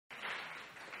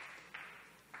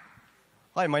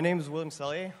Hi, my name is William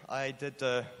Sellier. I did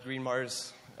the Green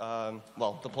Mars,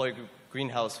 Deployable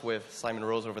Greenhouse with Simon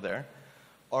Rose over there.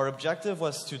 Our objective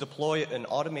was to deploy an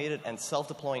automated and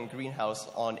self-deploying greenhouse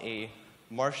on a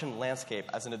Martian landscape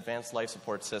as an advanced life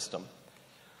support system.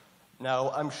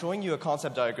 Now, I'm showing you a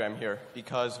concept diagram here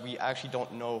because we actually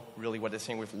don't know really what this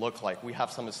thing would look like. We have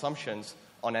some assumptions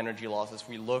on energy losses.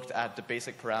 We looked at the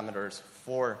basic parameters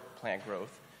for plant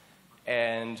growth,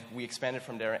 and we expanded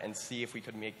from there and see if we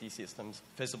could make these systems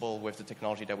feasible with the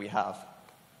technology that we have.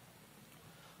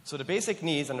 So the basic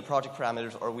needs and the project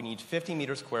parameters are we need 50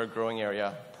 meters squared growing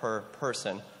area per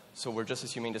person. So we're just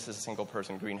assuming this is a single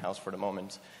person greenhouse for the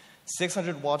moment.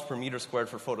 600 watts per meter squared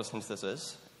for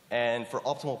photosynthesis. And for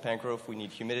optimal plant growth, we need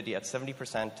humidity at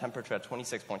 70%, temperature at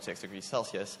 26.6 degrees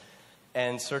Celsius,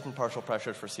 and certain partial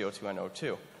pressures for CO2 and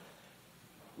O2.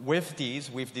 With these,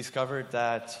 we've discovered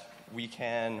that we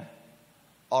can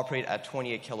operate at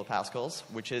 28 kilopascals,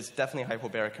 which is definitely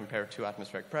hypobaric compared to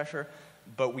atmospheric pressure,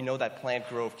 but we know that plant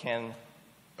growth can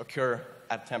occur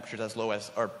at temperatures as low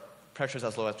as, or pressures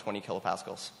as low as 20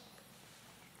 kilopascals.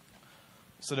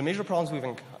 So the major problems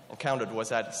we've encountered was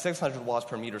that 600 watts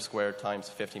per meter squared times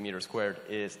 50 meters squared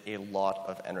is a lot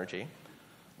of energy.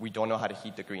 We don't know how to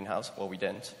heat the greenhouse. Well, we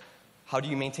didn't. How do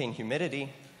you maintain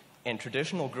humidity? And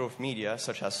traditional growth media,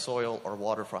 such as soil or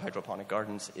water for hydroponic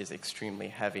gardens, is extremely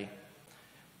heavy.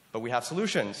 But we have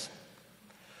solutions.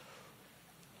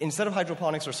 Instead of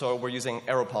hydroponics or soil, we're using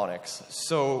aeroponics.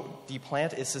 So the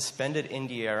plant is suspended in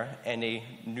the air, and a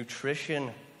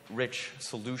nutrition-rich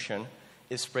solution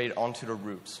is sprayed onto the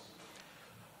roots.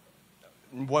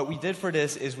 What we did for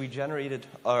this is we generated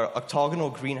an octagonal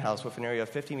greenhouse with an area of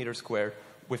 50 meters squared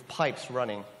with pipes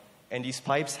running. And these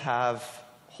pipes have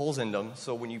holes in them,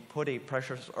 so when you put a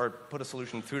pressure or put a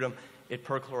solution through them, it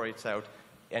percolates out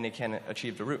and it can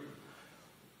achieve the root.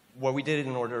 What we did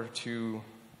in order to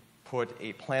put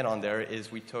a plant on there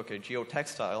is we took a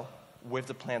geotextile with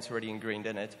the plants already ingrained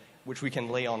in it, which we can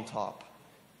lay on top.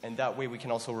 And that way we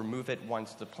can also remove it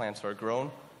once the plants are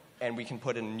grown, and we can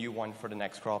put in a new one for the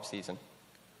next crop season.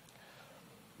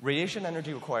 Radiation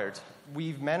energy required.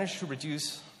 We've managed to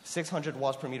reduce 600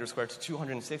 watts per meter squared to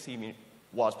 260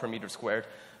 watts per meter squared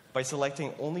by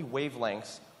selecting only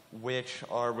wavelengths which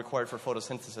are required for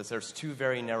photosynthesis. There's two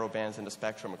very narrow bands in the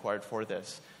spectrum required for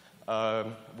this.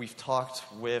 We've talked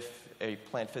with a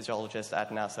plant physiologist at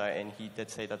NASA, and he did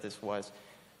say that this was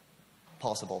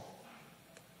possible.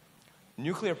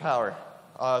 Nuclear power.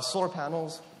 Solar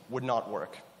panels would not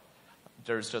work.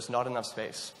 There's just not enough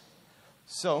space.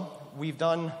 So we've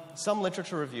done some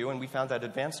literature review, and we found that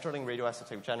advanced Stirling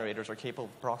radioisotope generators are capable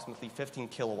of approximately 15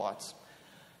 kilowatts.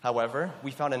 However,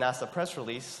 we found a NASA press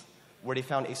release where they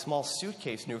found a small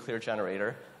suitcase nuclear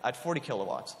generator at 40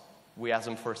 kilowatts. We asked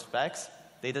them for specs.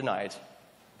 They denied.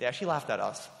 They actually laughed at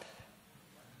us.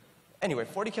 Anyway,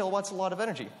 40 kilowatts is a lot of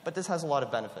energy, but this has a lot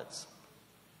of benefits.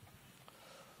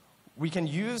 We can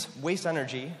use waste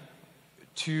energy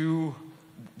to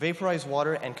vaporize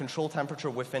water and control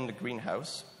temperature within the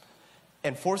greenhouse.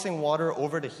 And forcing water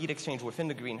over the heat exchange within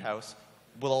the greenhouse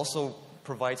will also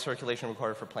provide circulation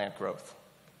required for plant growth.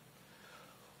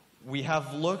 We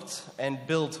have looked and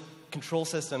built control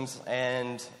systems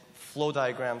and flow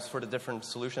diagrams for the different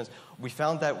solutions. We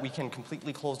found that we can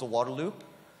completely close the water loop.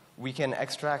 We can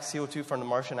extract CO2 from the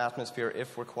Martian atmosphere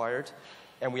if required.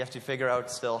 And we have to figure out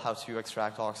still how to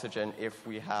extract oxygen if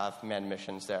we have manned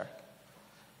missions there.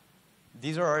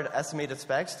 These are our estimated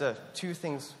specs. The two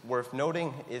things worth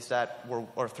noting is that,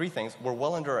 or three things, we're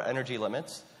well under our energy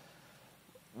limits.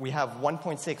 We have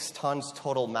 1.6 tons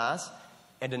total mass,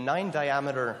 and a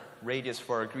 9-diameter radius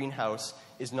for our greenhouse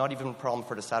is not even a problem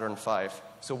for the Saturn V.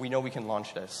 So we know we can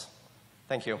launch this.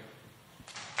 Thank you.